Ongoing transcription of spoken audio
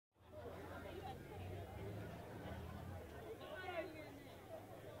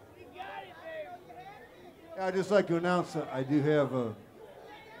I'd just like to announce that I do have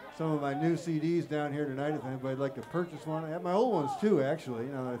some of my new CDs down here tonight if anybody'd like to purchase one. I have my old ones too, actually,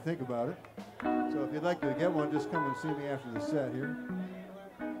 now that I think about it. So if you'd like to get one, just come and see me after the set here.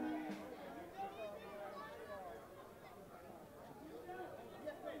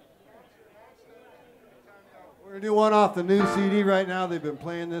 We're going to do one off the new CD right now. They've been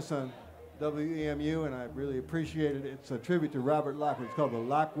playing this on WEMU, and I really appreciate it. It's a tribute to Robert Lockwood. It's called the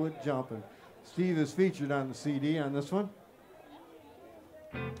Lockwood Jump, and Steve is featured on the CD on this one.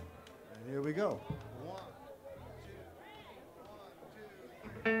 And here we go. 1, 2,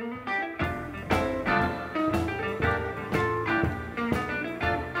 1, 2, 3.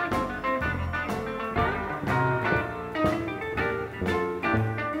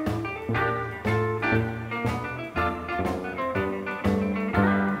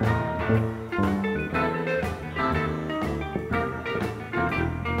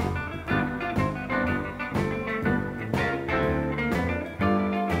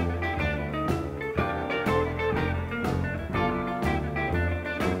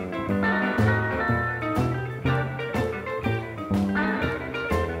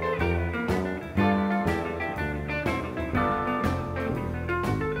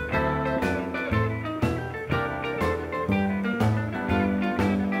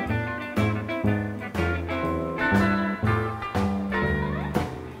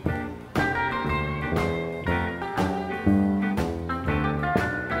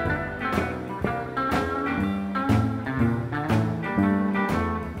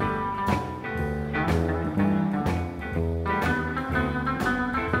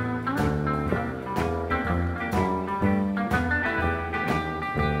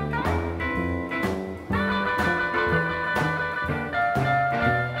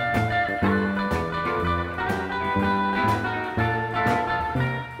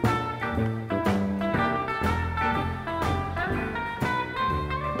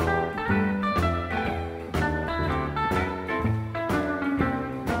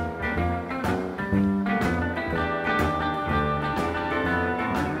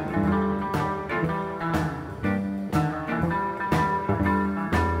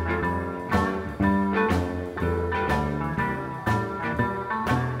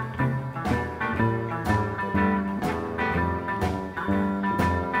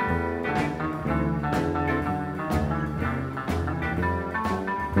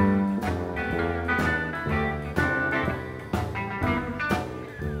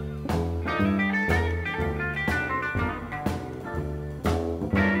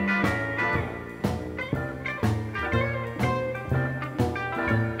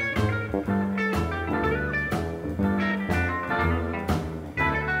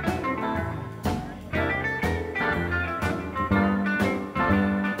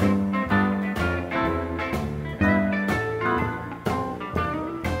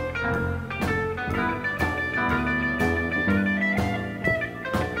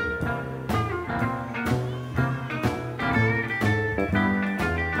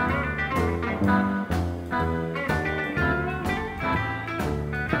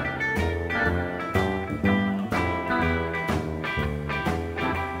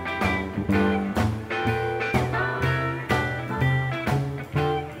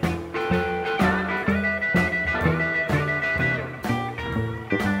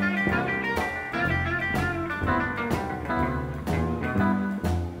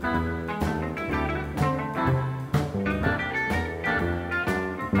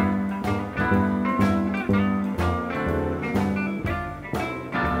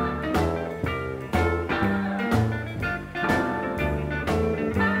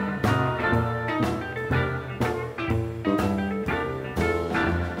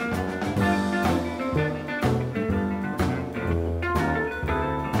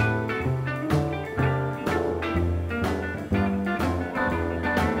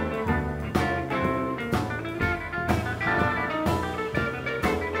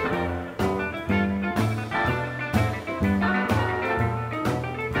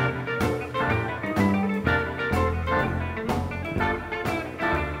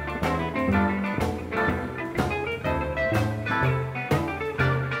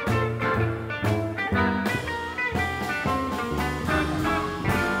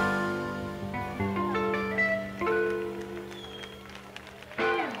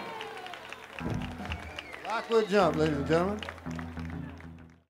 Lockwood Jump, ladies and gentlemen.